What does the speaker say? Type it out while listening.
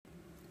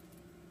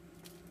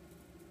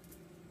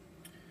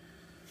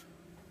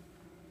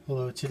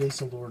Hello, today's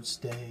the Lord's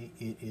Day.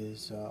 It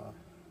is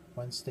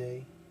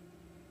Wednesday,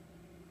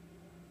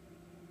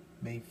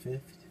 May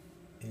 5th,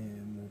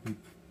 and we'll be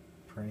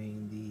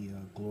praying the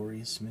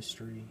glorious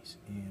mysteries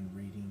and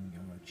reading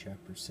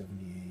chapter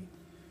 78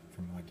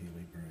 from My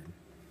Daily Bread.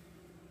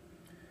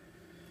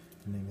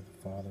 In the name of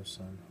the Father,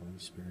 Son, Holy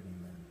Spirit,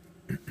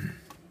 amen.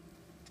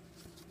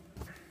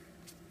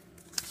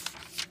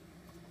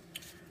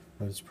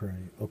 Let us pray.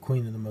 O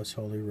Queen of the Most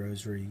Holy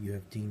Rosary, you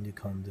have deigned to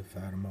come to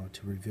Fatima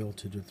to reveal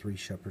to the three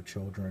shepherd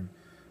children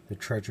the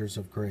treasures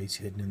of grace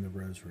hidden in the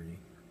Rosary.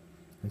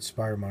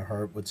 Inspire my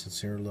heart with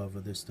sincere love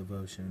of this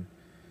devotion,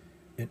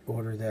 in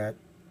order that,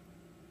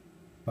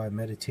 by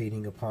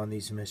meditating upon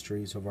these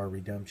mysteries of our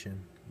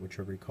redemption, which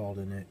are recalled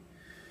in it,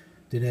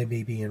 that I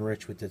may be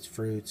enriched with its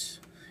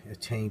fruits,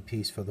 attain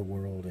peace for the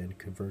world, and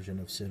conversion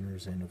of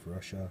sinners and of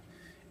Russia,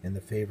 and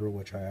the favor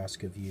which I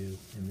ask of you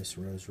in this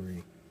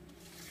Rosary,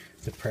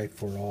 to pray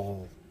for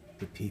all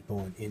the people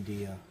in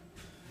India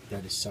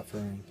that is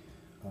suffering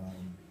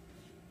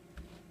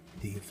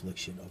the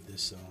affliction of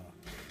this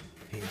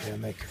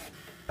pandemic.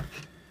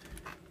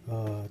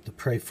 To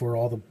pray for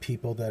all the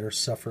people that are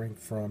suffering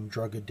from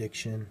drug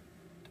addiction,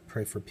 to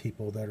pray for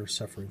people that are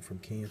suffering from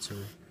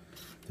cancer,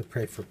 to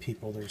pray for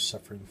people that are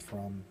suffering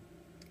from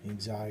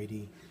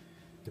anxiety,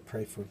 to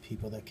pray for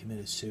people that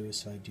committed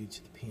suicide due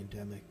to the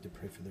pandemic, to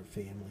pray for their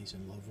families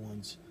and loved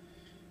ones,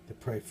 to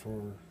pray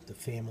for the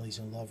families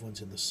and loved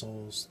ones and the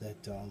souls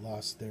that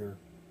lost their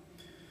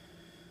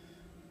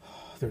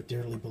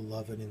dearly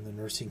beloved in the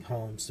nursing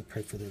homes, to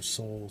pray for their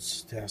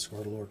souls, to ask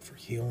our Lord for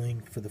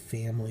healing for the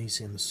families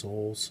and the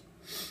souls,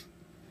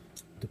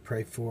 to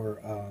pray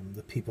for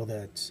the people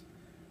that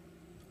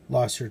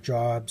lost their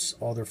jobs,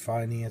 all their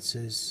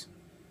finances,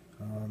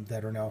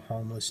 that are now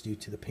homeless due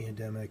to the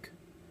pandemic,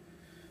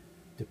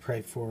 to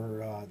pray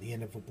for the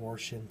end of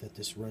abortion, that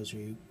this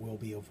rosary will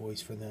be a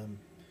voice for them,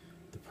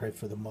 to pray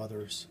for the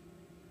mothers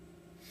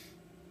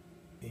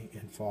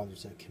and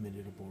fathers that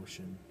committed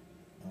abortion,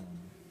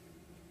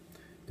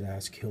 to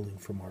ask healing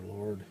from our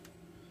Lord,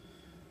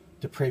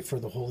 to pray for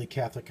the Holy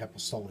Catholic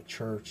Apostolic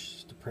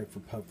Church, to pray for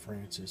Pope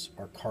Francis,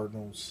 our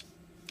cardinals,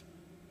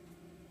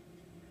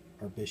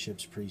 our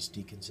bishops, priests,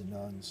 deacons, and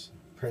nuns.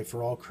 Pray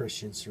for all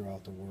Christians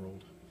throughout the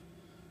world,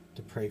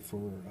 to pray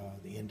for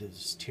the end of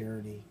this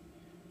tyranny,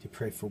 to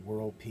pray for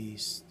world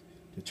peace,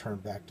 to turn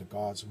back to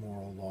God's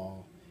moral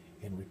law,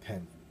 and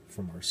repent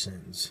from our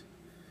sins.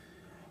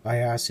 I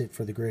ask it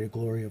for the greater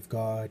glory of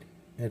God,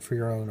 and for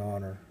your own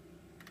honor,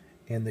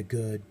 and the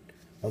good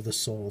of the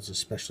souls,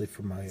 especially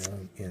for my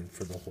own and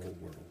for the whole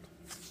world.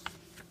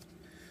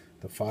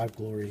 The five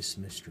glorious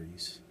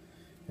mysteries.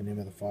 In the name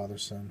of the Father,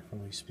 Son,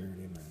 Holy Spirit,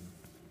 amen.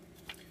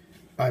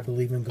 I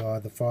believe in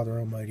God, the Father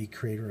Almighty,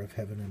 creator of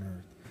heaven and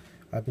earth.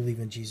 I believe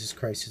in Jesus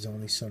Christ, his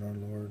only Son, our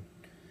Lord.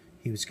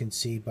 He was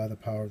conceived by the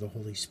power of the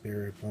Holy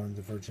Spirit, born of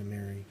the Virgin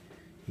Mary.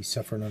 He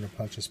suffered under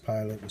Pontius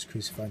Pilate, was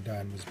crucified,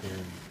 died, and was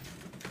buried.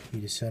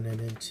 He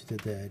descended into the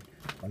dead.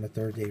 On the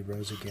third day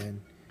rose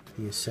again.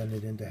 He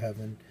ascended into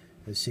heaven,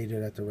 is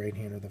seated at the right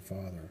hand of the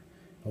Father.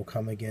 He'll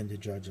come again to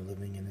judge the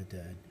living and the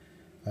dead.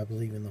 I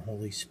believe in the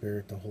Holy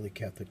Spirit, the Holy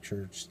Catholic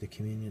Church, the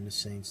communion of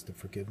saints, the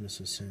forgiveness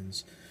of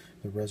sins,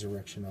 the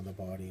resurrection of the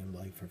body, and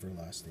life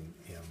everlasting.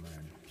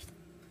 Amen.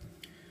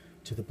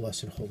 To the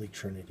Blessed Holy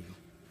Trinity.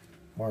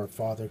 Our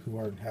Father, who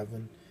art in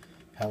heaven,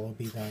 hallowed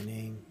be thy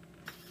name.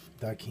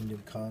 Thy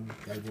kingdom come,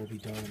 thy will be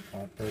done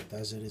on earth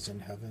as it is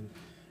in heaven.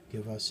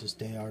 Give us this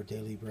day our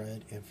daily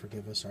bread, and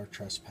forgive us our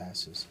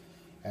trespasses,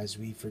 as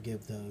we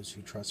forgive those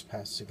who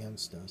trespass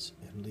against us.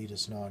 And lead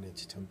us not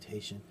into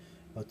temptation,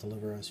 but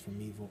deliver us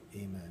from evil.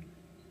 Amen.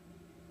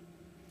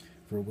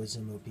 For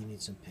wisdom,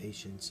 obedience, and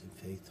patience, and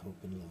faith, hope,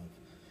 and love.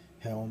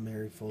 Hail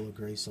Mary, full of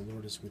grace, the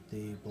Lord is with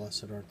thee.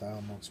 Blessed art thou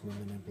amongst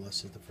women, and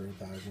blessed is the fruit of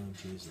thy womb,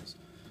 Jesus.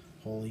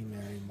 Holy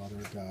Mary, Mother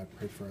of God,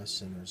 pray for us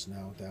sinners,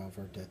 now at the hour of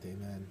our death.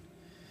 Amen.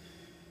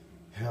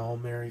 Hail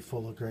Mary,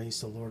 full of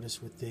grace, the Lord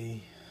is with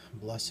thee.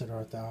 Blessed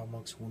art thou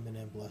amongst women,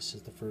 and blessed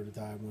is the fruit of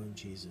thy womb,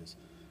 Jesus.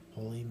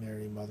 Holy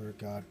Mary, Mother of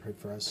God, pray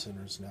for us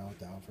sinners, now at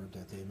the hour of our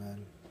death.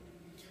 Amen.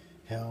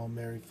 Hail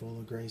Mary, full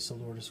of grace, the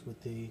Lord is with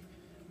thee.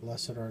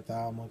 Blessed art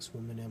thou amongst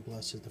women, and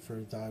blessed is the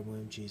fruit of thy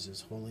womb,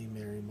 Jesus. Holy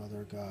Mary,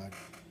 Mother of God,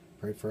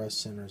 pray for us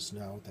sinners,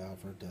 now at the hour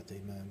of our death.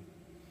 Amen.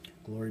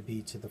 Glory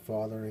be to the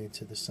Father, and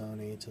to the Son,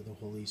 and to the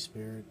Holy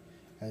Spirit,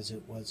 as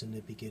it was in the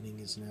beginning,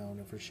 is now,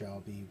 and ever shall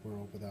be,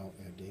 world without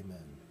end.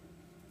 Amen.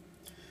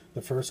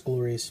 The first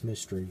glorious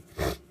mystery,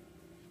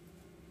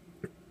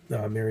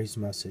 Mary's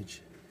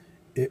message.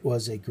 It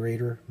was a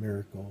greater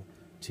miracle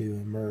to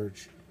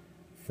emerge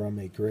from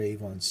a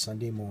grave on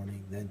Sunday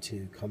morning than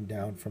to come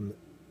down from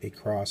a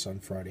cross on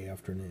Friday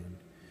afternoon.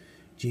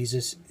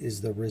 Jesus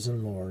is the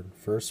risen Lord,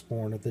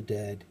 firstborn of the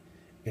dead,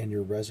 and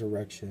your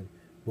resurrection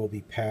will be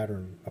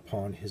patterned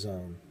upon his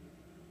own.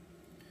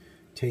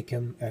 Take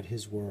him at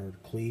his word,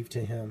 cleave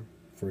to him,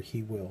 for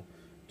he will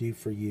do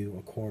for you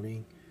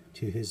according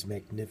to his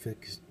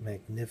magnificent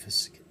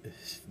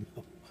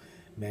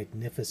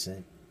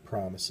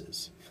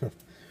promises.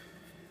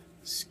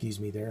 Excuse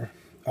me there.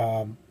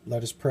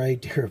 Let us pray.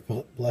 Dear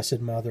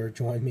Blessed Mother,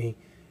 join me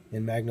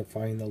in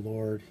magnifying the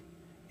Lord,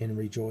 in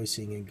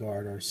rejoicing in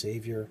God our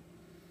Savior.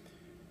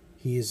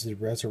 He is the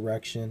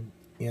resurrection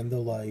and the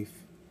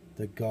life,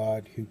 the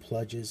God who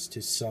pledges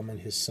to summon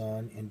his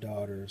Son and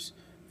daughters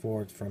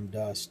forth from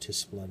dust to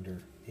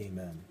splendor.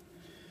 Amen.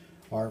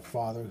 Our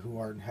Father who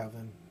art in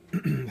heaven,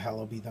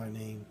 hallowed be thy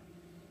name.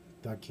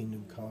 Thy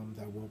kingdom come,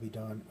 thy will be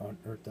done on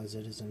earth as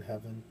it is in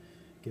heaven.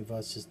 Give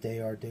us this day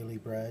our daily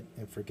bread,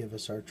 and forgive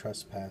us our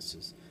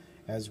trespasses,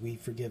 as we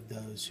forgive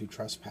those who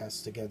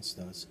trespass against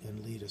us.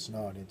 And lead us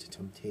not into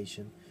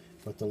temptation,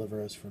 but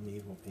deliver us from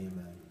evil.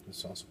 Amen.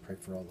 Let's also pray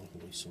for all the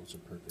holy souls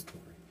of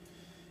purgatory.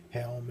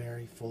 Hail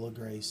Mary, full of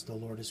grace, the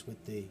Lord is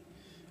with thee.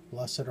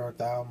 Blessed art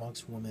thou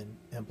amongst women,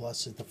 and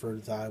blessed is the fruit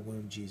of thy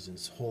womb,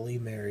 Jesus. Holy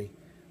Mary,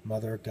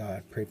 Mother of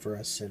God, pray for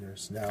us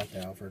sinners, now at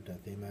the hour of our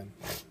death.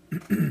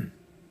 Amen.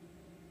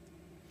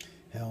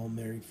 Hail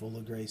Mary, full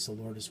of grace, the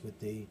Lord is with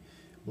thee.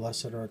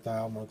 Blessed art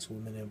thou amongst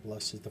women, and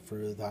blessed is the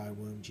fruit of thy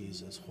womb,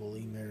 Jesus.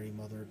 Holy Mary,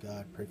 Mother of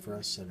God, pray for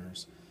us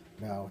sinners,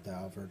 now at the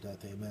hour of our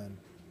death. Amen.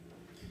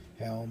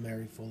 Hail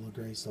Mary, full of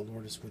grace, the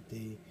Lord is with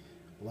thee.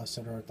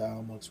 Blessed art thou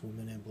amongst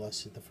women, and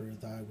blessed is the fruit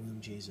of thy womb,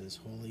 Jesus.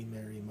 Holy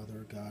Mary,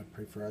 Mother of God,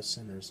 pray for us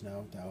sinners, now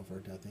at the hour of our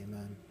death.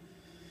 Amen.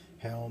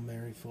 Hail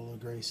Mary, full of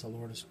grace, the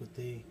Lord is with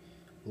thee.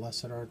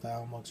 Blessed art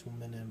thou amongst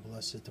women, and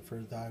blessed is the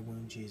fruit of thy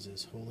womb,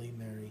 Jesus. Holy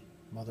Mary,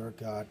 Mother of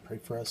God, pray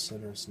for us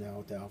sinners, now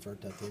at the hour of our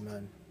death.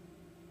 Amen.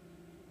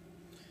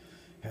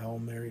 Hail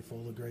Mary,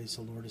 full of grace,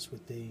 the Lord is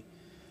with thee.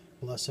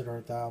 Blessed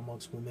art thou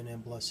amongst women,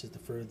 and blessed is the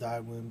fruit of thy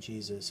womb,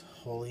 Jesus.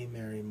 Holy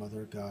Mary,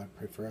 Mother of God,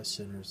 pray for us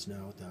sinners,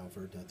 now at the hour of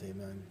our death.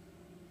 Amen.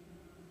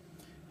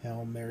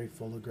 Hail Mary,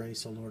 full of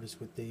grace, the Lord is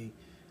with thee.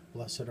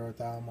 Blessed art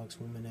thou amongst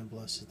women, and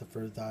blessed is the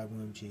fruit of thy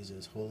womb,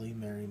 Jesus. Holy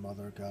Mary,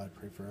 Mother of God,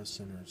 pray for us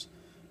sinners,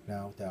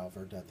 now at the hour of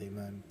our death.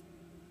 Amen.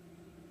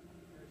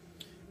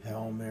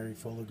 Hail Mary,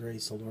 full of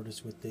grace, the Lord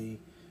is with thee.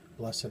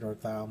 Blessed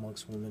art thou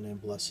amongst women, and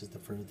blessed is the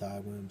fruit of thy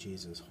womb,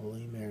 Jesus.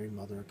 Holy Mary,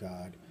 Mother of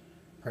God,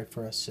 pray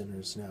for us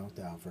sinners, now at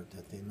the hour of our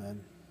death.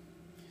 Amen.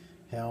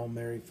 Hail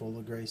Mary, full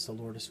of grace, the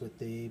Lord is with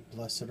thee.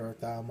 Blessed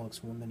art thou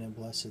amongst women, and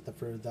blessed is the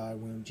fruit of thy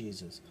womb,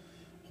 Jesus.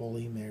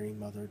 Holy Mary,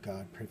 Mother of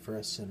God, pray for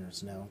us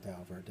sinners, now at the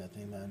hour of our death.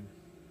 Amen.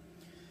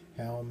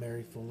 Hail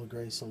Mary, full of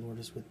grace, the Lord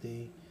is with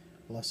thee.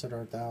 Blessed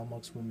art thou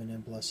amongst women,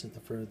 and blessed is the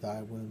fruit of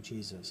thy womb,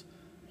 Jesus.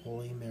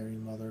 Holy Mary,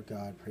 Mother of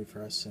God, pray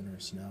for us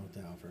sinners, now at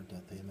the hour of our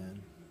death.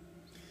 Amen.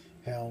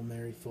 Hail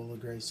Mary, full of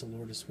grace, the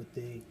Lord is with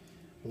thee.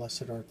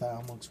 Blessed art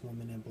thou amongst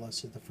women, and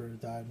blessed is the fruit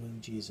of thy womb,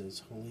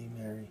 Jesus. Holy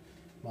Mary,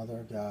 Mother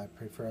of God,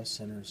 pray for us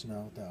sinners,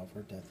 now at the hour of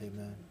our death.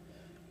 Amen.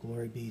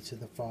 Glory be to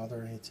the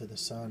Father, and to the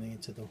Son, and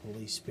to the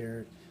Holy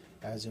Spirit,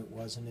 as it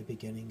was in the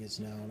beginning, is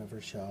now, and ever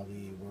shall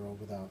be,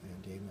 world without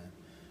end. Amen.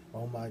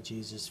 O my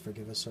Jesus,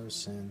 forgive us our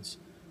sins,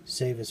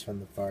 save us from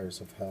the fires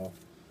of hell,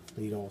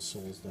 lead all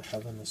souls to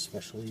heaven,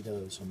 especially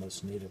those who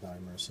most need of thy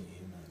mercy.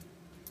 Amen.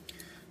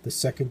 The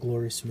second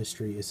glorious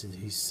mystery is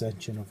the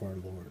ascension of our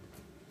Lord.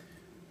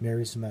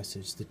 Mary's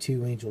message. The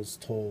two angels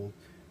told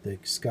the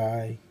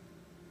sky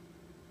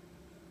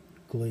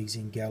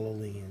glazing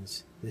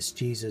Galileans, this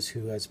Jesus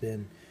who has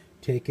been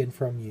taken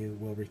from you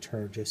will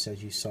return just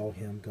as you saw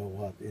him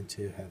go up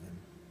into heaven,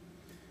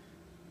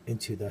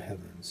 into the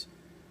heavens.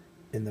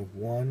 In the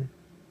one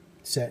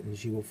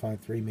sentence you will find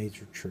three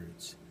major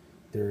truths.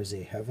 There is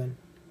a heaven,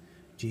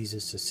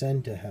 Jesus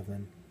ascended to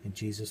heaven, and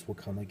Jesus will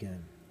come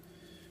again.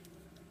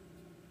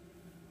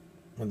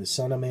 When the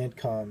Son of Man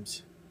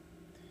comes,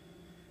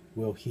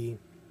 will he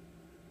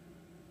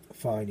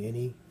find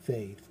any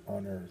faith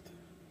on earth?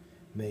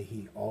 May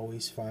he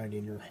always find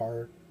in your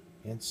heart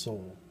and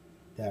soul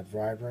that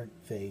vibrant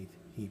faith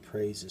he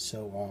praises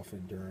so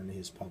often during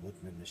his public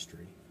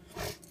ministry.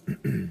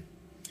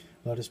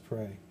 Let us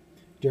pray.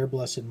 Dear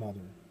Blessed Mother,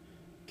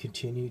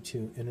 continue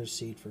to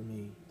intercede for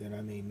me that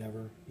I may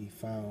never be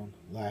found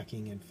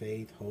lacking in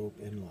faith, hope,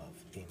 and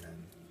love.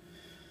 Amen.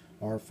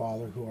 Our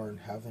Father who art in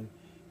heaven,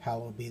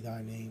 hallowed be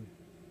thy name.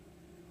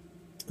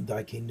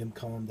 Thy kingdom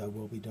come, thy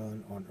will be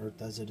done on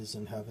earth as it is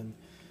in heaven.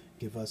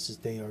 Give us this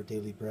day our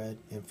daily bread,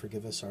 and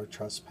forgive us our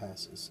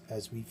trespasses,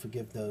 as we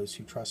forgive those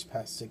who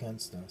trespass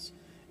against us.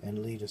 And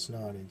lead us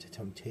not into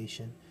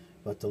temptation,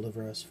 but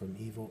deliver us from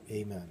evil.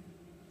 Amen.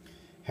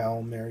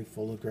 Hail Mary,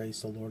 full of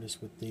grace, the Lord is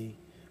with thee.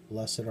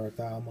 Blessed art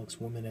thou amongst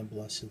women, and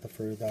blessed is the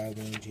fruit of thy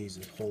womb,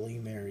 Jesus. Holy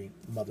Mary,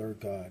 Mother of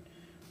God,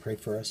 pray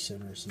for us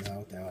sinners, now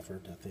at the hour of our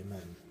death.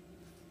 Amen.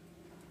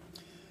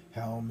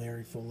 Hail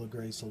Mary, full of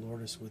grace, the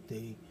Lord is with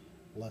thee.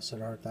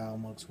 Blessed art thou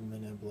amongst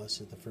women, and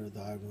blessed is the fruit of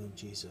thy womb,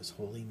 Jesus.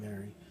 Holy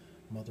Mary,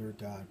 Mother of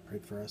God, pray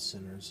for us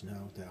sinners,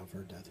 now at the hour of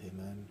our death.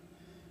 Amen.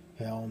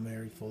 Hail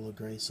Mary, full of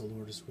grace, the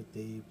Lord is with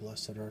thee.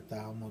 Blessed art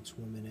thou amongst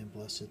women, and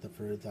blessed is the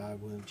fruit of thy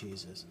womb,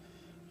 Jesus.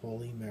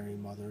 Holy Mary,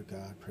 Mother of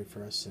God, pray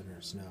for us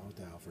sinners, now at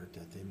the hour of our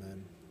death.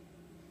 Amen.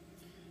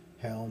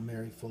 Hail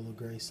Mary, full of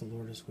grace, the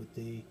Lord is with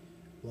thee.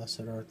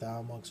 Blessed art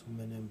thou amongst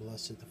women, and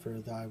blessed is the fruit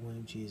of thy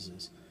womb,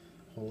 Jesus.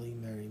 Holy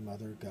Mary,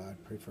 Mother of God,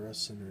 pray for us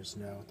sinners,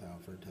 now at the hour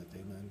of our death.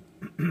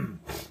 Amen.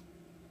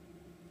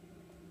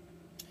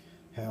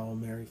 Hail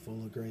Mary,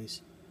 full of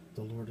grace,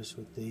 the Lord is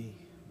with thee.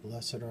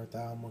 Blessed art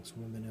thou amongst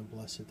women, and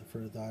blessed the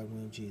fruit of thy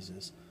womb,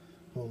 Jesus.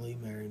 Holy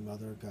Mary,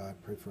 Mother of God,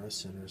 pray for us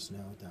sinners, now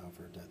and at the hour of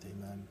our death.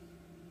 Amen.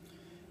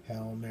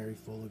 Hail Mary,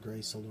 full of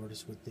grace, the Lord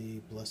is with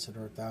thee. Blessed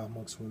art thou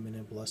amongst women,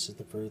 and blessed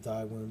the fruit of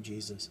thy womb,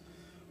 Jesus.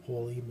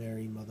 Holy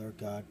Mary, Mother of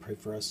God, pray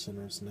for us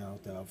sinners, now and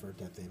at the hour of our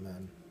death.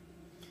 Amen.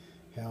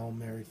 Hail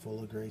Mary,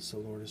 full of grace, the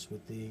Lord is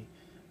with thee.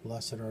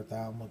 Blessed art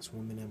thou amongst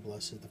women, and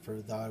blessed the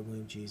fruit of thy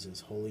womb,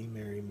 Jesus. Holy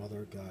Mary,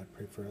 Mother of God,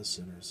 pray for us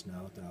sinners,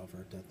 now at the hour of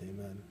our death.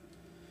 Amen.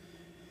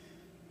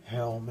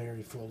 Hail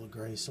Mary, full of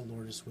grace, the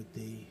Lord is with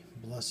thee.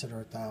 Blessed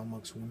art thou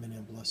amongst women,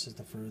 and blessed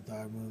the fruit of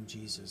thy womb,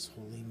 Jesus.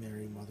 Holy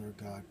Mary, Mother of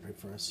God, pray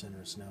for us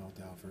sinners, now at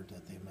the hour of our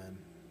death. Amen.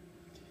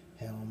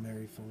 Hail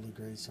Mary, full of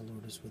grace, the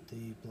Lord is with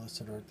thee.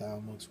 Blessed art thou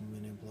amongst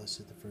women, and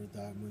blessed the fruit of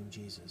thy womb,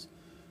 Jesus.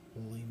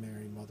 Holy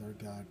Mary, Mother of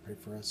God, pray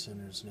for us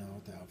sinners, now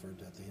at the hour of our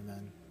death.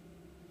 Amen.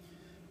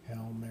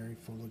 Hail Mary,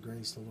 full of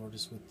grace, the Lord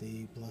is with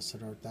thee. Blessed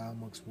art thou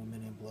amongst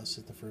women, and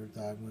blessed the fruit of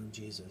thy womb,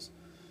 Jesus.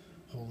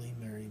 Holy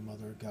Mary,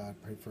 Mother of God,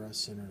 pray for us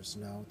sinners,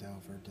 now at the hour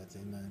of our death.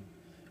 Amen.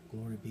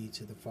 Glory be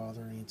to the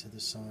Father, and to the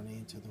Son,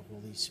 and to the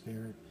Holy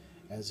Spirit,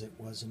 as it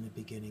was in the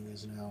beginning,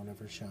 is now, and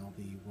ever shall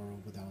be,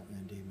 world without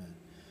end. Amen.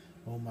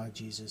 O my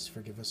Jesus,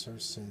 forgive us our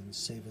sins,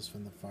 save us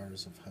from the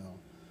fires of hell.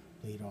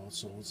 Lead all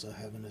souls to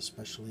heaven,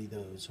 especially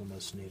those who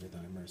most need of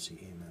thy mercy.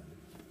 Amen.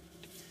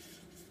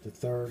 The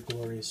third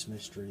glorious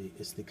mystery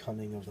is the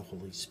coming of the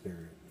Holy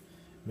Spirit.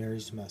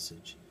 Mary's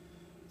message.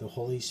 The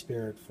Holy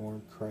Spirit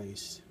formed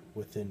Christ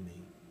within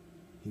me.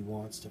 He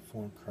wants to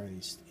form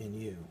Christ in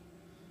you.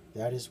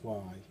 That is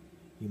why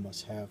you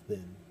must have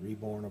been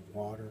reborn of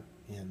water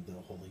and the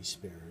Holy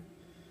Spirit.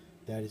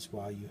 That is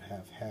why you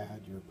have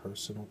had your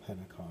personal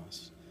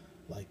Pentecost,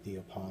 like the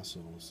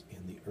apostles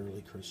and the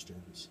early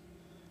Christians.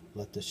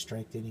 Let the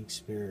strengthening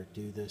Spirit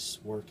do this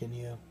work in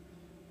you.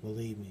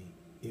 Believe me,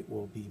 it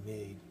will be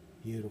made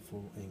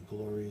beautiful and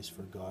glorious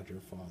for God your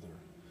Father.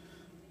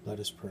 Let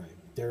us pray.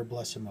 Dear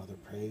Blessed Mother,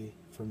 pray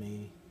for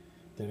me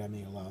that I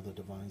may allow the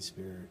Divine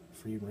Spirit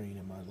free reign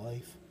in my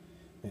life.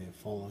 May I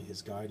follow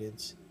His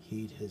guidance,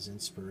 heed His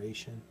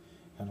inspiration,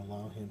 and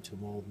allow Him to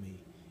mold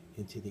me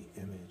into the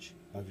image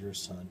of your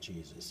Son,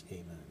 Jesus.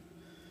 Amen.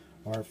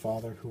 Our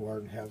Father, who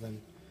art in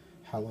heaven,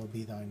 hallowed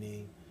be thy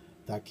name.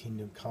 Thy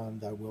kingdom come,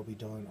 thy will be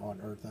done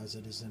on earth as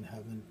it is in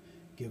heaven.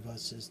 Give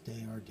us this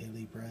day our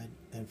daily bread,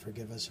 and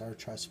forgive us our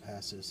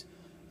trespasses,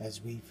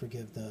 as we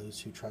forgive those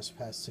who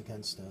trespass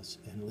against us.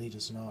 And lead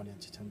us not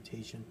into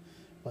temptation,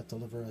 but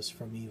deliver us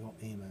from evil.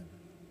 Amen.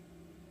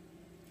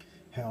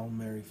 Hail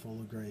Mary, full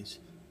of grace,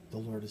 the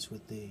Lord is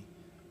with thee.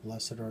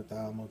 Blessed art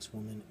thou amongst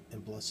women,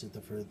 and blessed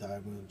the fruit of thy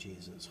womb,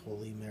 Jesus.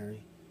 Holy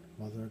Mary,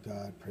 Mother of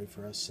God, pray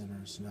for us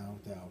sinners, now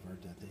at the hour of our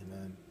death.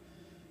 Amen.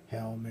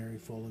 Hail Mary,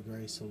 full of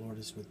grace, the Lord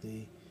is with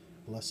thee.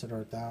 Blessed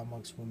art thou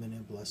amongst women,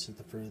 and blessed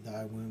the fruit of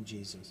thy womb,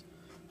 Jesus.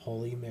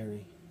 Holy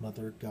Mary,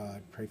 Mother of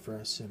God, pray for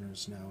us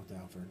sinners, now at the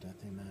hour of our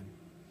death. Amen.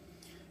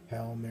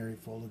 Hail Mary,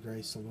 full of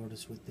grace, the Lord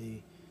is with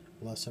thee.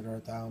 Blessed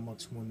art thou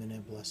amongst women,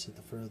 and blessed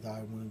the fruit of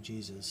thy womb,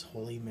 Jesus.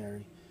 Holy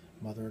Mary,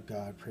 Mother of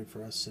God, pray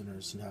for us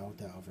sinners, now at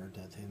the hour of our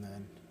death.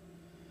 Amen.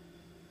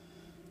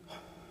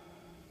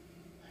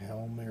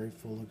 Hail Mary,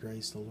 full of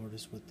grace, the Lord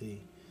is with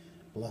thee.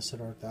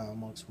 Blessed art thou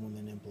amongst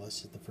women, and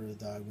blessed the fruit of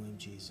thy womb,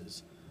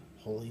 Jesus.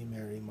 Holy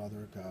Mary,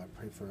 Mother of God,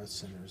 pray for us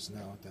sinners,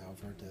 now at the hour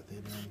of our death.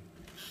 Amen.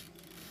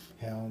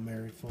 Hail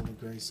Mary, full of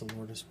grace, the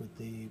Lord is with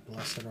thee.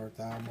 Blessed art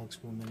thou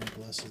amongst women, and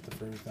blessed the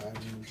fruit of thy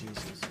womb,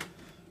 Jesus.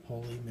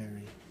 Holy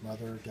Mary,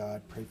 Mother of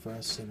God, pray for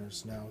us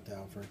sinners, now at the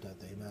hour of our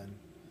death. Amen.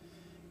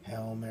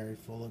 Hail Mary,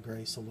 full of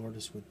grace, the Lord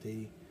is with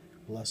thee.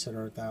 Blessed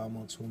art thou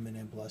amongst women,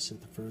 and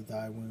blessed the fruit of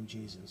thy womb,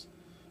 Jesus.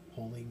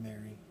 Holy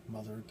Mary,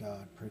 Mother of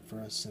God, pray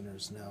for us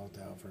sinners, now at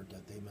the hour of our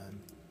death.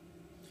 Amen.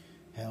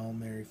 Hail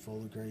Mary,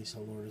 full of grace,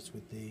 the Lord is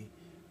with thee.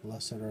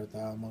 Blessed art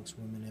thou amongst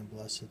women, and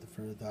blessed the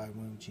fruit of thy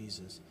womb,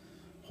 Jesus.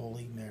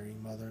 Holy Mary,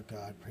 Mother of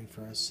God, pray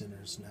for us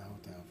sinners, now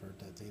at the hour of our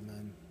death.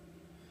 Amen.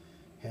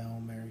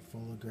 Hail Mary,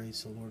 full of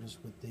grace, the Lord is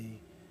with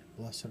thee.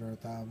 Blessed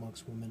art thou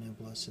amongst women, and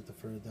blessed the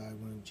fruit of thy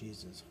womb,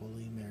 Jesus.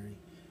 Holy Mary,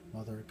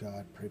 Mother of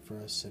God, pray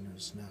for us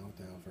sinners, now at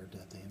the hour of our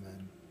death.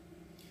 Amen.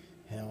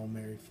 Hail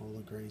Mary, full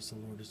of grace, the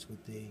Lord is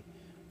with thee.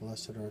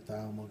 Blessed art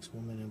thou amongst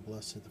women, and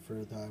blessed the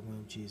fruit of thy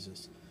womb,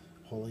 Jesus.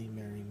 Holy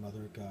Mary,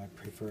 Mother of God,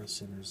 pray for us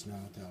sinners, now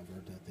at the hour of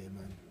our death.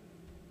 Amen.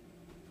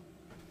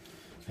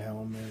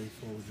 Hail Mary,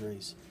 full of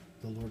grace,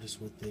 the Lord is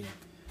with thee.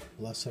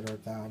 Blessed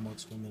art thou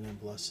amongst women, and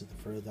blessed the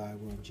fruit of thy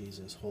womb,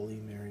 Jesus. Holy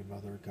Mary,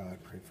 Mother of God,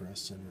 pray for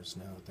us sinners,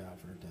 now at the hour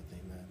of our death.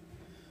 Amen.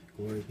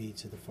 Glory be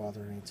to the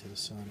Father, and to the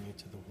Son, and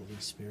to the Holy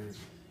Spirit,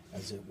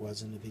 as it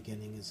was in the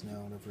beginning, is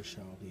now, and ever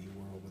shall be,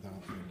 world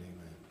without end.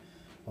 Amen.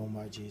 O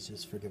my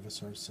Jesus, forgive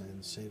us our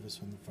sins, save us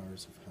from the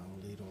fires of hell,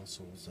 lead all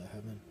souls to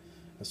heaven,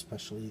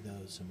 especially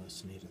those who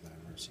most need of thy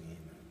mercy.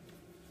 Amen.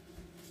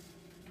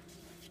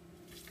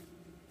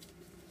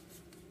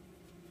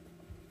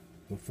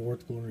 The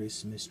fourth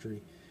glorious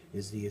mystery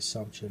is the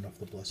Assumption of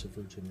the Blessed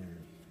Virgin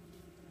Mary.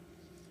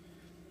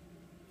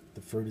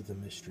 The fruit of the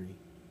mystery,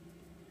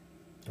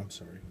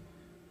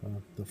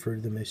 The fruit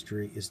of the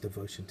mystery is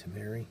devotion to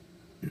Mary.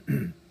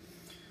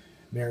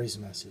 Mary's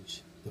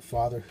message. The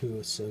Father who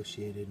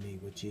associated me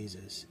with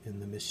Jesus in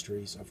the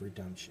mysteries of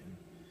redemption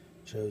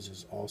chose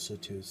us also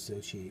to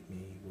associate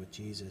me with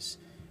Jesus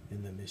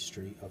in the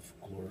mystery of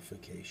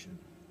glorification.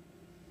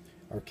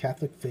 Our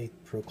Catholic faith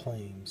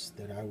proclaims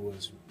that I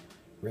was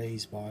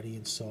raised body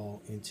and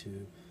soul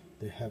into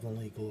the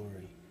heavenly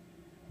glory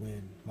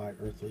when my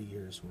earthly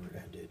years were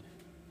ended.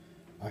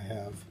 I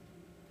have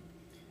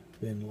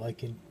been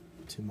likened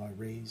to my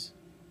risen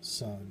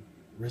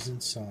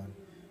Son,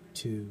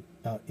 to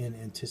in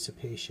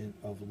anticipation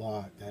of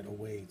lot that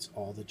awaits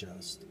all the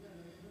just.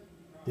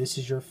 This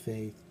is your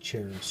faith,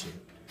 cherish it.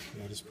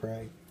 Let us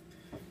pray.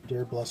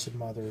 Dear Blessed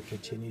Mother,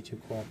 continue to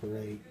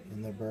cooperate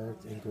in the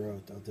birth and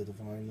growth of the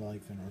divine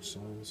life in our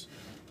souls.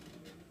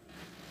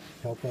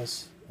 Help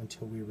us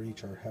until we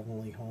reach our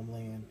heavenly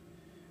homeland,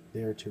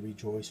 there to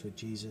rejoice with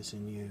Jesus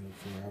and you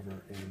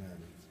forever. Amen.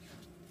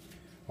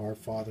 Our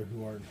Father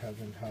who art in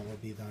heaven,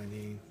 hallowed be thy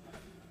name.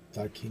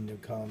 Thy kingdom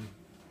come,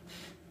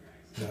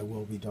 thy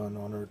will be done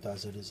on earth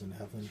as it is in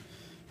heaven.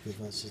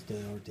 Give us this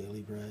day our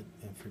daily bread,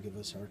 and forgive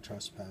us our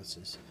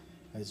trespasses,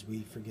 as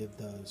we forgive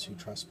those who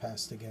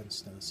trespass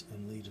against us.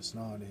 And lead us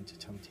not into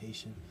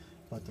temptation,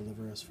 but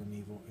deliver us from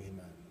evil.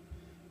 Amen.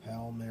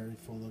 Hail Mary,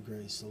 full of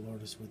grace, the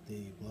Lord is with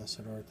thee.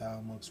 Blessed art thou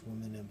amongst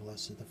women, and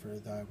blessed the fruit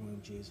of thy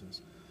womb,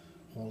 Jesus.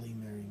 Holy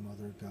Mary,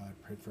 Mother of God,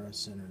 pray for us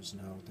sinners,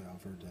 now at the hour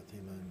of our death.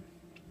 Amen.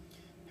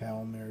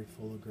 Hail Mary,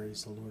 full of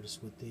grace, the Lord is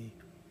with thee.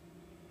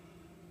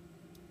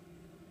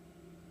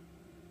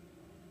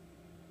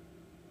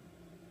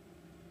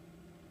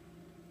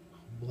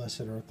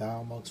 Blessed art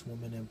thou amongst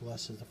women, and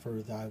blessed the fruit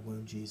of thy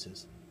womb,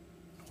 Jesus.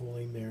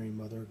 Holy Mary,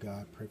 Mother of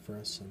God, pray for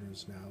us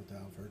sinners, now at the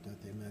hour of our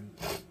death. Amen.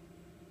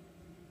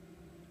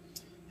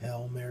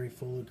 Hail Mary,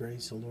 full of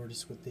grace, the Lord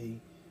is with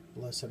thee.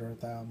 Blessed art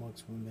thou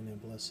amongst women,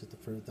 and blessed the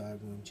fruit of thy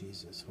womb,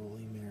 Jesus.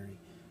 Holy Mary,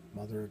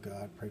 Mother of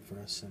God, pray for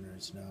us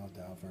sinners, now at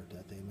the hour of our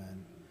death.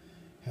 Amen.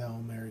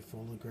 Hail Mary,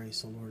 full of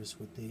grace, the Lord is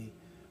with thee.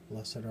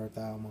 Blessed art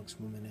thou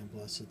amongst women, and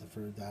blessed the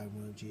fruit of thy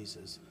womb,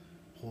 Jesus.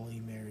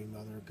 Holy Mary,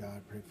 Mother of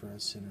God, pray for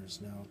us sinners,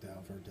 now at the hour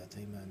of our death.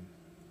 Amen.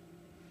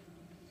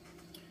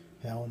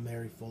 Hail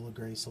Mary, full of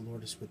grace, the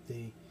Lord is with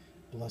thee.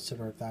 Blessed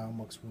art thou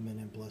amongst women,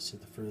 and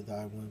blessed the fruit of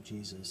thy womb,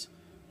 Jesus.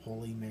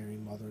 Holy Mary,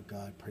 Mother of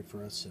God, pray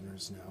for us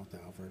sinners, now at the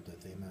hour of our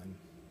death. Amen.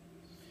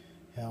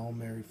 Hail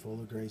Mary, full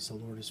of grace, the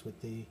Lord is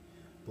with thee.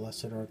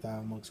 Blessed art thou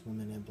amongst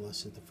women, and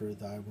blessed the fruit of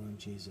thy womb,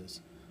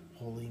 Jesus.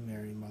 Holy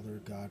Mary, Mother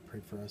of God,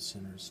 pray for us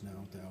sinners,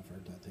 now at the hour of our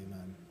death.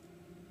 Amen.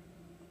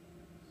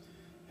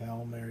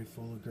 Hail Mary,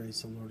 full of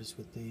grace, the Lord is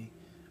with thee.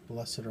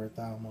 Blessed art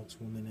thou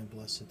amongst women, and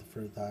blessed the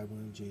fruit of thy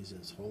womb,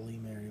 Jesus. Holy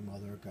Mary,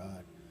 Mother of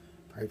God,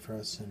 pray for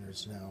us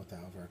sinners, now at the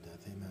hour of our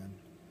death. Amen.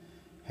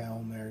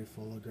 Hail Mary,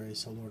 full of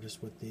grace, the Lord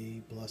is with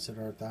thee. Blessed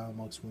art thou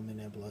amongst women,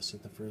 and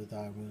blessed the fruit of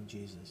thy womb,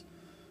 Jesus.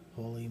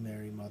 Holy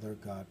Mary, Mother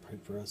of God, pray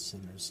for us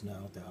sinners,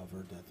 now at the hour of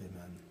our death.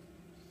 Amen.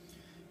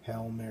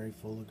 Hail Mary,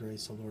 full of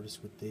grace, the Lord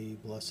is with thee.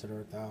 Blessed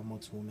art thou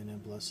amongst women,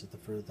 and blessed the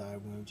fruit of thy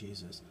womb,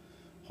 Jesus.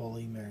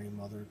 Holy Mary,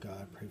 Mother of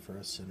God, pray for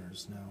us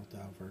sinners, now at the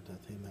hour of our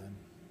death. Amen.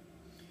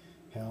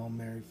 Hail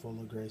Mary, full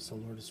of grace, the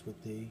Lord is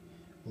with thee.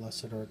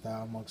 Blessed art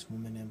thou amongst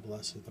women, and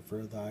blessed the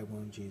fruit of thy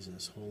womb,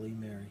 Jesus. Holy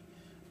Mary,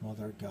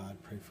 Mother of God,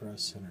 pray for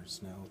us sinners,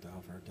 now at the hour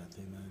of our death.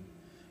 Amen.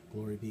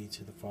 Glory be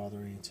to the Father,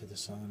 and to the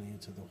Son, and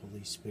to the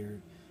Holy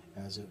Spirit,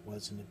 as it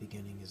was in the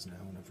beginning, is now,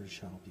 and ever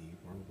shall be,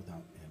 world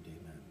without end.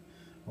 Amen.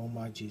 O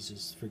my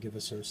Jesus, forgive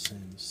us our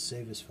sins,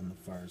 save us from the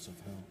fires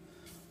of hell.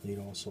 Lead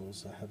all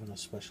souls to heaven,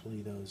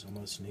 especially those who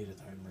most need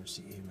thy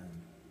mercy.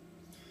 Amen.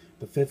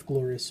 The fifth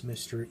glorious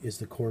mystery is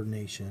the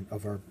coronation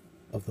of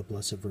the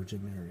Blessed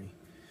Virgin Mary.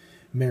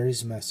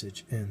 Mary's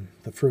message in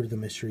the fruit of the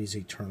mystery is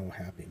eternal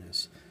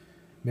happiness.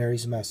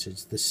 Mary's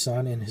message: the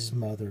Son and his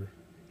mother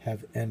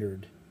have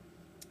entered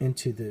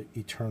into the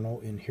eternal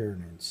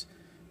inheritance.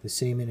 The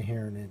same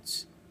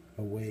inheritance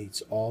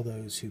awaits all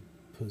those who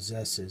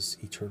possesses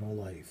eternal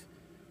life,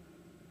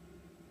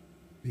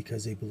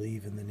 because they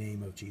believe in the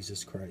name of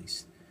Jesus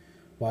Christ.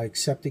 By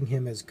accepting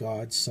him as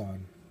God's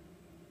Son,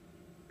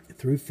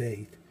 through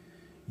faith,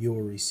 you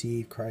will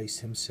receive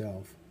Christ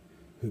himself,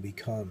 who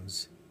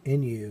becomes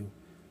in you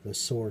the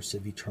source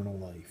of eternal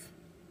life.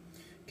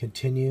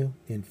 Continue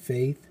in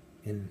faith,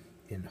 in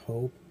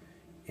hope,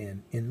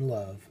 and in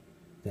love,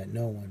 that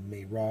no one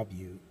may rob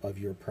you of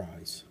your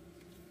prize.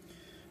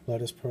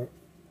 Let us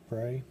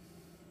pray.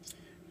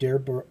 Dear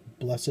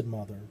Blessed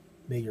Mother,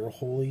 may your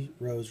holy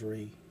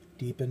rosary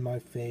deepen my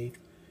faith,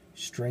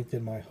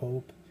 strengthen my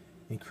hope,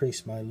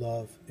 increase my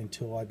love,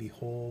 until I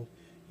behold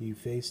you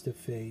face to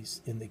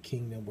face in the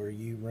kingdom where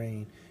you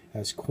reign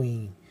as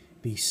Queen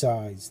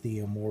besides the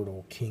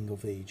immortal King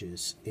of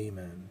ages.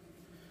 Amen.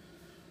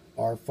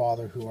 Our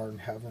Father who art in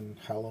heaven,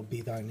 hallowed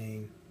be thy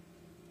name.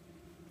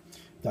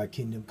 Thy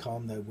kingdom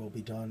come, thy will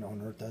be done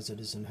on earth as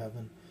it is in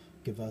heaven.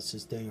 Give us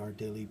this day our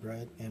daily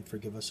bread, and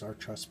forgive us our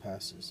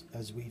trespasses,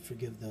 as we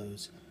forgive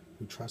those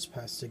who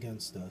trespass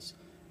against us.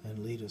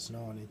 And lead us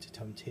not into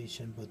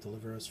temptation, but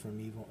deliver us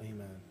from evil.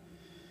 Amen.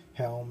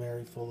 Hail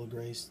Mary, full of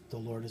grace, the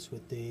Lord is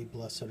with thee.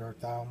 Blessed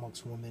art thou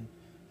amongst women,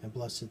 and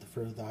blessed the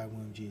fruit of thy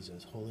womb,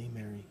 Jesus. Holy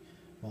Mary,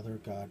 Mother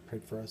of God, pray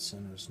for us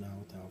sinners, now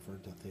at the hour of our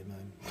death.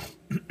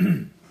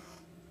 Amen.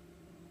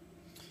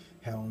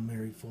 Hail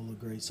Mary, full of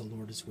grace, the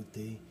Lord is with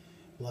thee.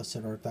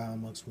 Blessed art thou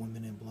amongst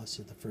women, and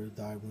blessed the fruit of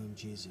thy womb,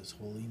 Jesus.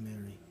 Holy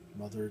Mary,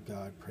 Mother of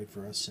God, pray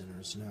for us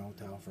sinners, now at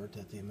the hour of our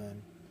death.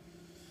 Amen.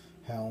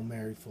 Hail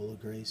Mary, full of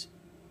grace,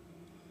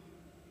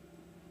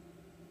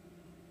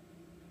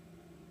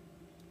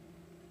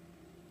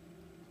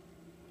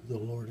 the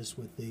Lord is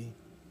with thee.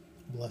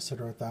 Blessed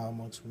art thou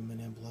amongst women,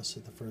 and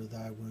blessed the fruit of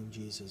thy womb,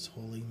 Jesus.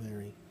 Holy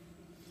Mary,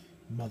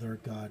 Mother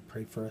of God,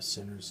 pray for us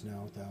sinners,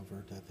 now at the hour of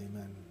our death.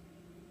 Amen.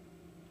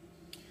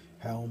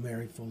 Hail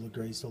Mary, full of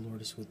grace, the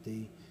Lord is with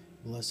thee.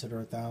 Blessed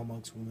art thou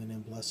amongst women,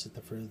 and blessed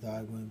the fruit of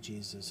thy womb,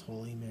 Jesus.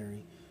 Holy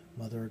Mary,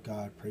 Mother of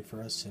God, pray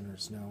for us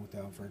sinners, now at the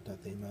hour of our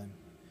death. Amen.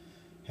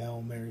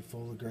 Hail Mary,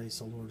 full of grace,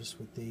 the Lord is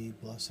with thee.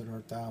 Blessed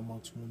art thou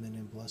amongst women,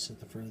 and blessed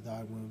the fruit of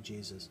thy womb,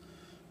 Jesus.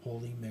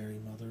 Holy Mary,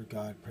 Mother of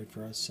God, pray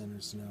for us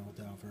sinners, now at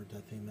the hour of our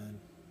death. Amen.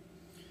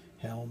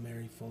 Hail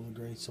Mary, full of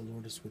grace, the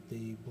Lord is with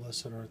thee.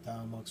 Blessed art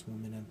thou amongst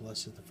women, and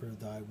blessed the fruit of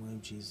thy womb,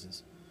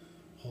 Jesus.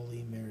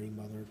 Holy Mary,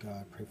 Mother of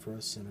God, pray for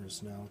us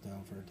sinners, now at the hour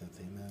of our death.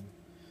 Amen.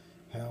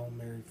 Hail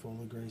Mary, full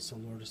of grace, the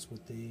Lord is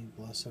with thee.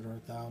 Blessed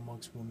art thou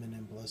amongst women,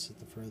 and blessed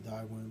the fruit of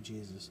thy womb,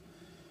 Jesus.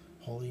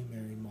 Holy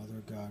Mary, Mother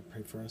of God,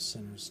 pray for us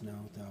sinners,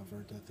 now at the hour of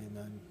our death.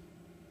 Amen.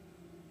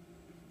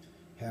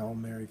 Hail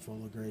Mary,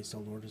 full of grace, the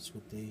Lord is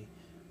with thee.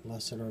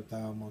 Blessed art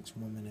thou amongst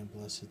women, and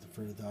blessed the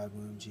fruit of thy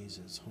womb,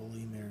 Jesus.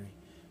 Holy Mary,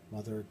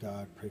 Mother of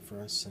God, pray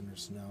for us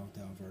sinners, now at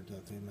the hour of our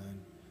death.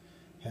 Amen.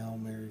 Hail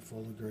Mary,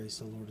 full of grace,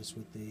 the Lord is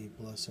with thee.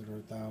 Blessed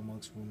art thou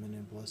amongst women,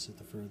 and blessed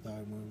the fruit of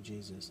thy womb,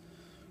 Jesus.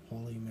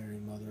 Holy Mary,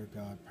 Mother of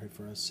God, pray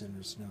for us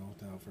sinners, now at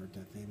the hour of our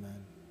death.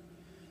 Amen.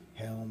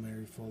 Hail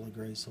Mary, full of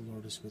grace, the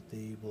Lord is with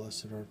thee.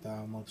 Blessed art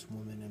thou amongst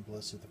women, and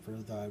blessed the fruit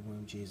of thy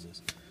womb,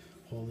 Jesus.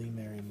 Holy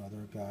Mary,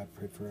 Mother of God,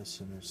 pray for us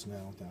sinners,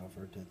 now at the hour of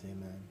our death.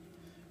 Amen.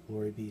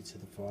 Glory be to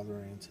the Father,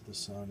 and to the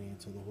Son, and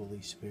to the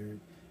Holy Spirit,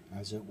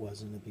 as it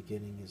was in the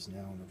beginning, is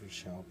now, and ever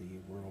shall be,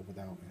 world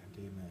without end.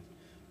 Amen.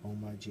 O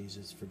my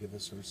Jesus, forgive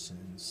us our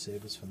sins,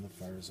 save us from the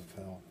fires of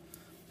hell,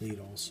 lead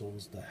all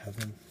souls to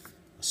heaven,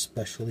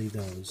 especially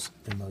those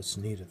in most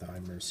need of thy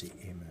mercy.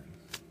 Amen.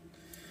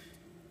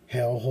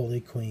 Hail,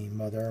 Holy Queen,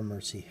 Mother of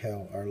Mercy,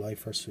 hail, our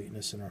life, our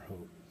sweetness, and our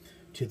hope.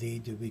 To thee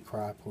do we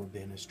cry, poor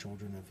banished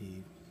children of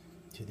Eve.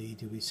 To thee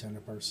do we send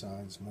up our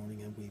sighs,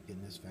 mourning and weeping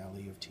in this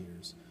valley of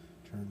tears.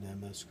 Turn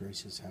then, most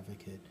gracious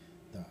Advocate,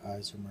 thy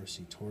eyes of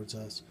mercy towards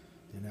us.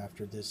 Then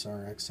after this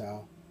our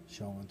exile,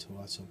 show unto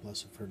us, O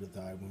blessed fruit of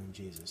thy womb,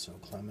 Jesus. O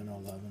clement, O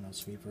loving, O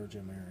sweet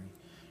Virgin Mary,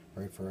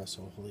 pray for us,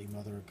 O holy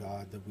Mother of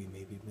God, that we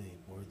may be made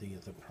worthy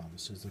of the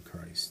promises of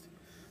Christ.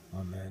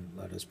 Amen.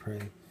 Let us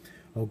pray.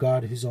 O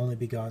God, whose only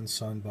begotten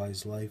Son, by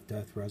his life,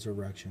 death,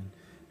 resurrection,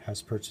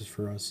 has purchased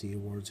for us the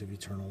awards of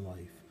eternal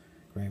life,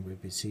 grant, we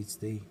beseech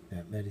thee,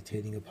 that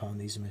meditating upon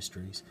these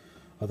mysteries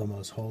of the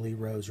most holy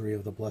rosary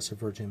of the Blessed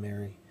Virgin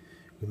Mary,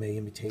 we may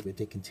imitate what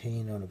they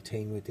contain and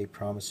obtain what they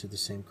promise through the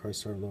same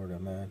Christ our Lord.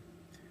 Amen.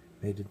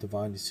 May the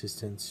divine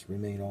assistance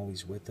remain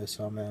always with us.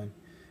 Amen.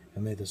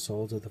 And may the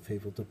souls of the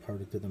faithful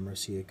departed to the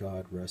mercy of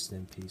God rest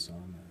in peace.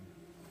 Amen.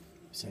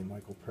 Saint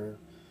Michael prayer.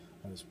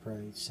 Let us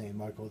pray. Saint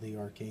Michael the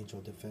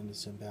Archangel, defend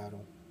us in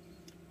battle.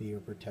 Be your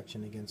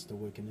protection against the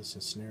wickedness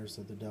and snares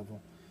of the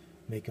devil.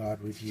 May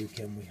God rebuke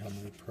him, we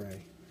humbly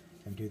pray.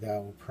 And do thou,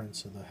 O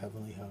Prince of the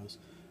heavenly host,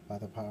 by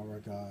the power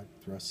of God,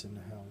 thrust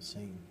into hell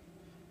Satan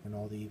and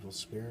all the evil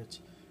spirits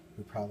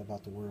who prowl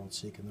about the world,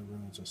 seeking the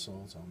ruins of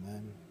souls.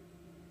 Amen.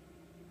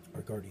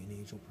 Our guardian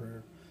angel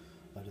prayer.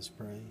 Let us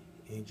pray.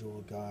 Angel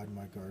of God,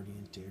 my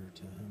guardian dear,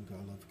 to whom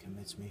God love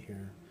commits me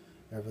here,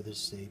 ever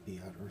this day be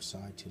at our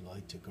side, to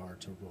light, to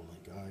guard, to rule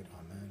and guide.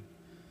 Amen.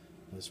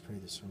 Let us pray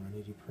the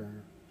serenity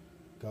prayer.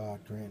 God,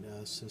 grant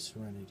us the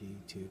serenity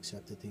to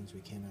accept the things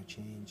we cannot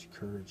change,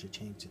 courage to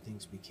change the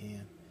things we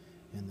can,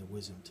 and the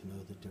wisdom to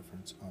know the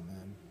difference.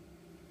 Amen.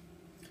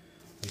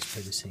 Let's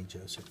pray the Saint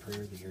Joseph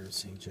prayer, the year of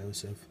Saint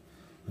Joseph.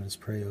 Let us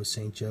pray, O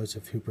Saint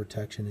Joseph, whose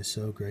protection is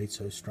so great,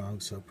 so strong,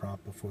 so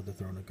prompt before the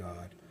throne of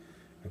God.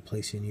 I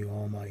place in you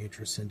all my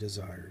interests and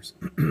desires.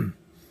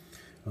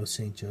 O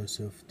Saint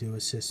Joseph, do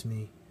assist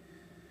me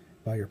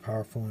by your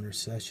powerful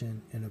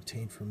intercession, and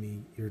obtain for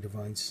me, your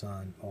divine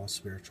Son, all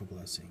spiritual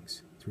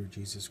blessings, through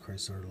Jesus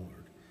Christ our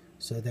Lord,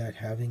 so that,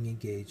 having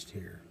engaged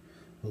here,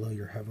 below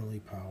your heavenly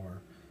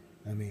power,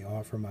 I may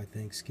offer my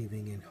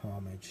thanksgiving and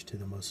homage to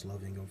the most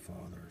loving of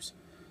fathers.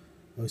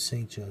 O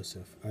Saint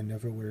Joseph, I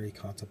never weary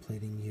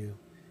contemplating you.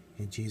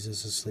 In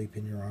Jesus asleep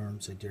in your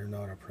arms, I dare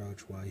not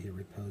approach while he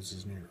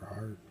reposes near your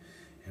heart,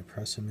 and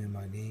press him in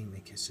my name,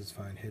 and kiss his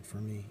fine head for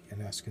me,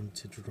 and ask him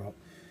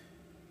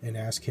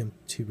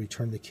to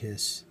return the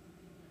kiss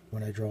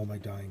when I draw my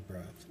dying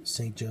breath.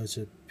 Saint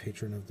Joseph,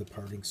 patron of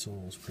departing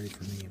souls, pray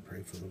for me and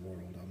pray for the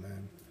world.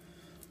 Amen.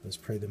 Let's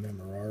pray the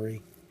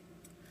Memorare.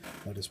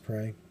 Let us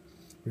pray.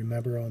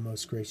 Remember, O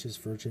most gracious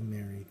Virgin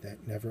Mary,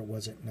 that never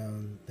was it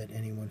known that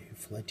anyone who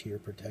fled to your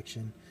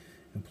protection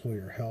implore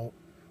your help,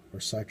 or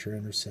sought your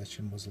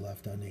intercession was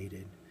left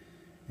unaided.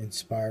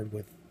 Inspired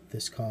with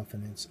this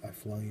confidence, I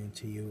fly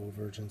unto you, O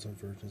virgins and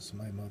virgins,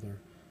 my mother.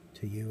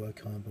 To you I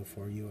come,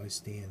 before you I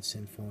stand,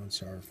 sinful and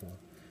sorrowful.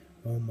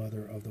 O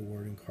Mother of the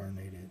Word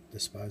incarnated,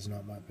 despise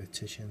not my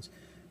petitions,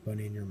 but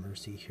in your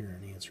mercy hear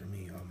and answer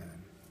me.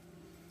 Amen.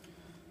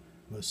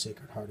 Most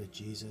Sacred Heart of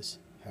Jesus,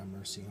 have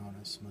mercy on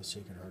us. Most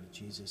Sacred Heart of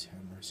Jesus,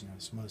 have mercy on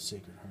us. Most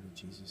Sacred Heart of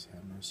Jesus,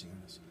 have mercy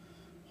on us.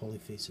 Holy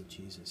Face of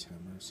Jesus,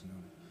 have mercy on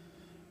us.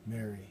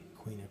 Mary,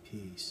 Queen of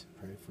Peace,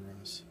 pray for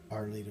us.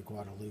 Our Lady of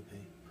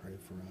Guadalupe, pray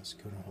for us.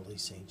 Good and Holy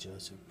Saint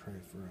Joseph,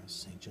 pray for us.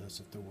 Saint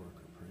Joseph the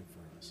Worker, pray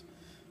for us.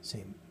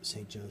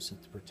 Saint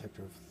Joseph, the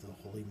protector of the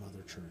Holy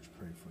Mother Church,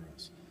 pray for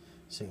us.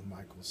 Saint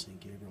Michael, Saint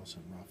Gabriel,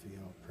 Saint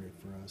Raphael, pray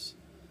for us.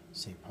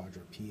 Saint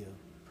Padre Pio,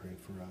 pray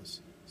for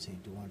us.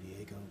 Saint Juan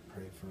Diego,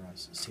 pray for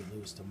us. Saint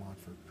Louis de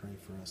Montfort, pray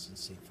for us. And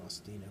Saint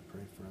Faustina,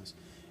 pray for us.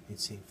 And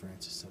Saint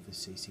Francis of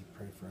Assisi,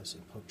 pray for us.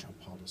 And Pope John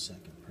Paul II,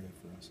 pray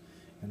for us.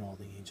 And all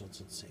the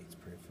angels and saints,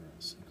 pray for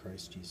us. In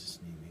Christ Jesus'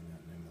 name, amen.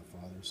 In the name of the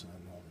Father, Son,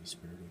 and Holy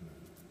Spirit,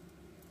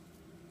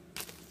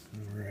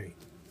 amen. All right.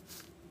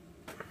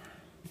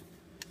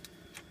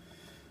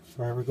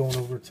 All right, we're going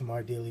over to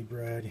My Daily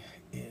Bread,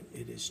 and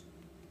it is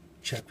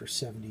chapter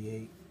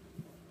 78.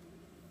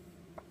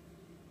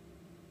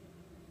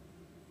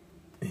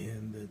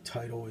 And the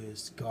title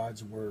is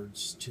God's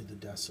Words to the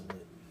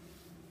Desolate.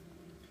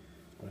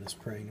 Let us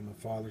pray in the name of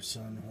the Father,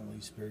 Son, and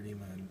Holy Spirit,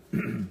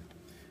 amen.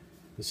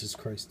 This is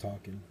Christ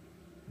talking.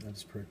 Let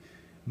us pray.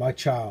 My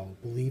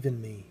child, believe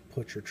in me.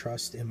 Put your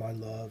trust in my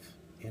love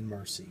and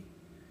mercy.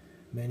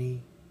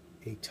 Many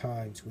a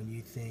times when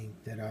you think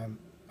that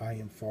I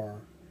am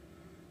far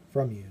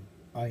from you,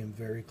 I am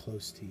very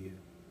close to you.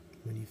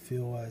 When you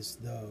feel as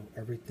though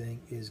everything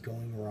is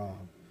going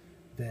wrong,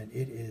 then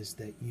it is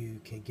that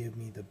you can give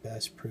me the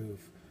best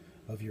proof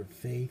of your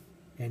faith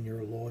and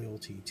your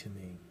loyalty to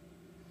me.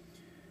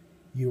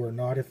 You are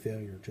not a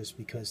failure just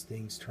because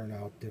things turn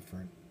out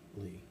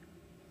differently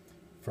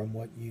from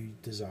what you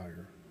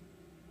desire.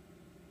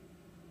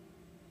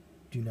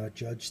 Do not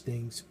judge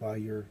things by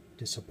your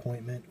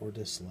disappointment or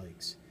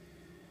dislikes.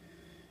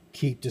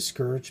 Keep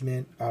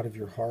discouragement out of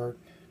your heart,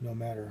 no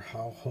matter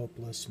how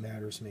hopeless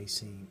matters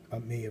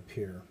may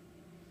appear.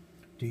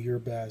 Do your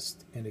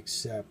best and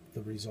accept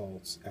the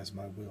results as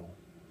my will.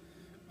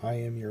 I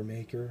am your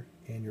Maker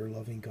and your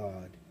loving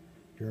God.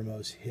 Your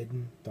most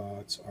hidden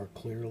thoughts are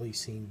clearly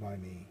seen by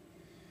me.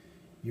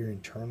 Your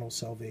internal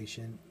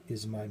salvation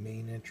is my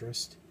main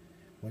interest.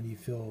 When you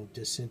feel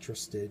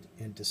disinterested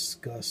and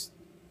disgusted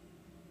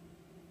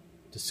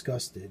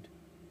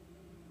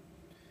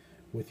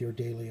with your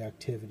daily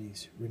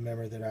activities,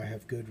 remember that I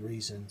have good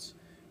reasons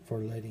for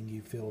letting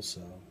you feel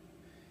so.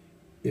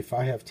 If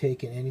I have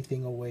taken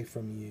anything away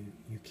from you,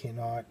 you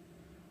cannot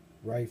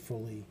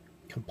rightfully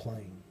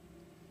complain.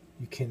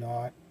 You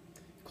cannot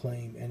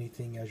claim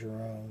anything as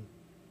your own,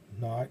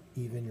 not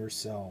even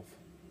yourself.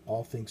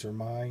 All things are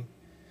mine.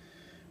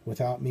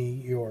 Without me,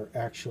 you are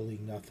actually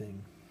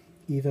nothing.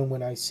 Even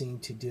when I seem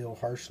to deal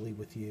harshly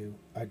with you,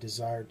 I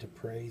deserve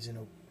praise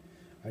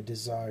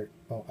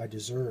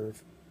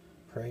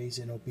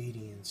and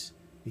obedience,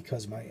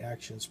 because my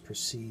actions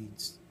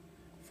proceeds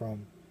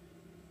from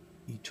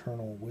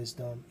eternal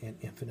wisdom and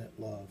infinite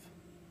love.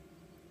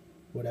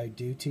 What I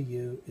do to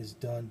you is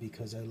done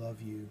because I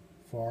love you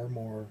far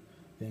more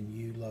than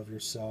you love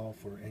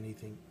yourself or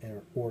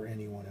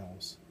anyone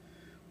else.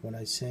 When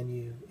I send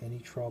you any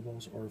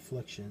troubles or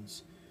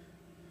afflictions,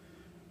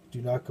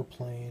 do not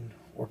complain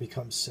or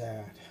become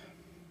sad.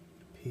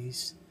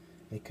 Peace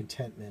and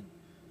contentment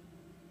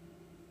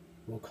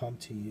will come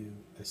to you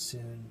as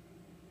soon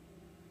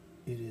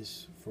it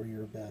is for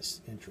your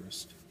best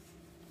interest.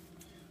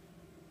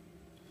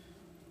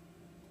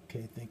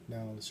 Okay, think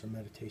now is our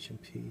meditation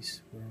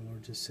piece, where our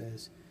Lord just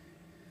says,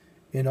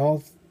 in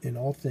all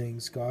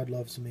things God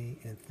loves me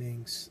and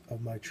thinks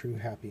of my true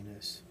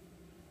happiness.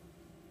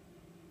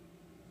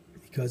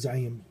 Because I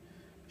am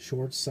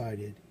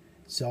short-sighted,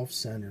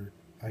 self-centered,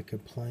 I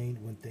complain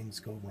when things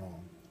go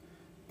wrong.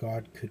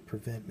 God could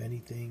prevent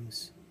many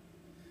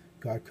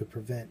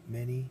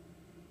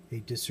a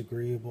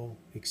disagreeable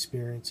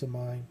experience of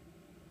mine.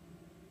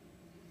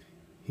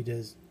 He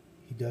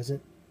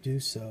doesn't do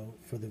so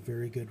for the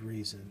very good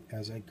reason.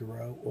 As I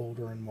grow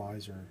older and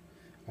wiser,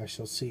 I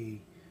shall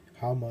see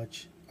how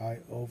much I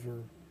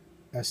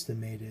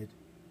overestimated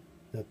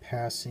the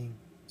passing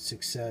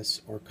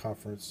success or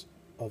comforts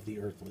of the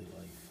earthly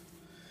life.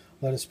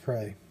 Let us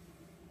pray.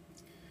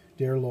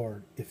 Dear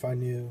Lord, if I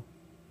knew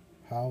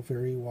how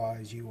very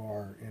wise you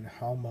are and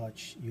how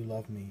much you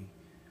love me,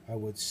 I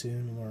would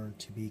soon learn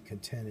to be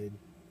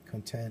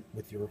content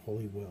with your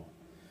holy will.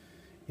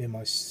 In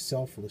my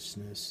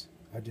selflessness,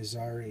 I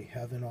desire a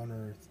heaven on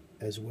earth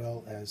as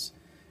well as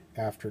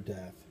after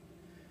death.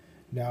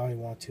 Now I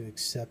want to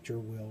accept your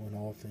will in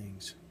all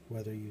things,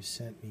 whether you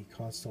sent me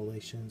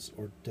constellations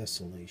or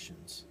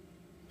desolations.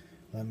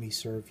 Let me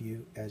serve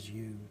you as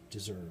you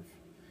deserve.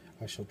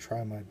 I shall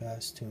try my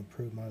best to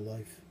improve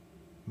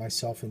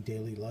myself in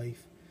daily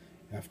life.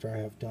 After I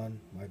have done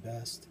my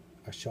best,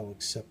 I shall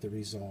accept the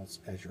results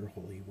as your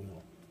holy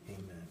will.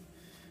 Amen.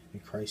 In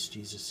Christ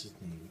Jesus'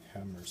 name,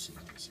 have mercy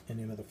on us. In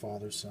the name of the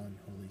Father, Son,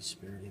 Holy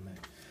Spirit, amen.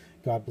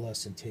 God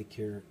bless and take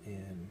care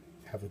and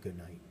have a good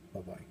night.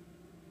 Bye-bye.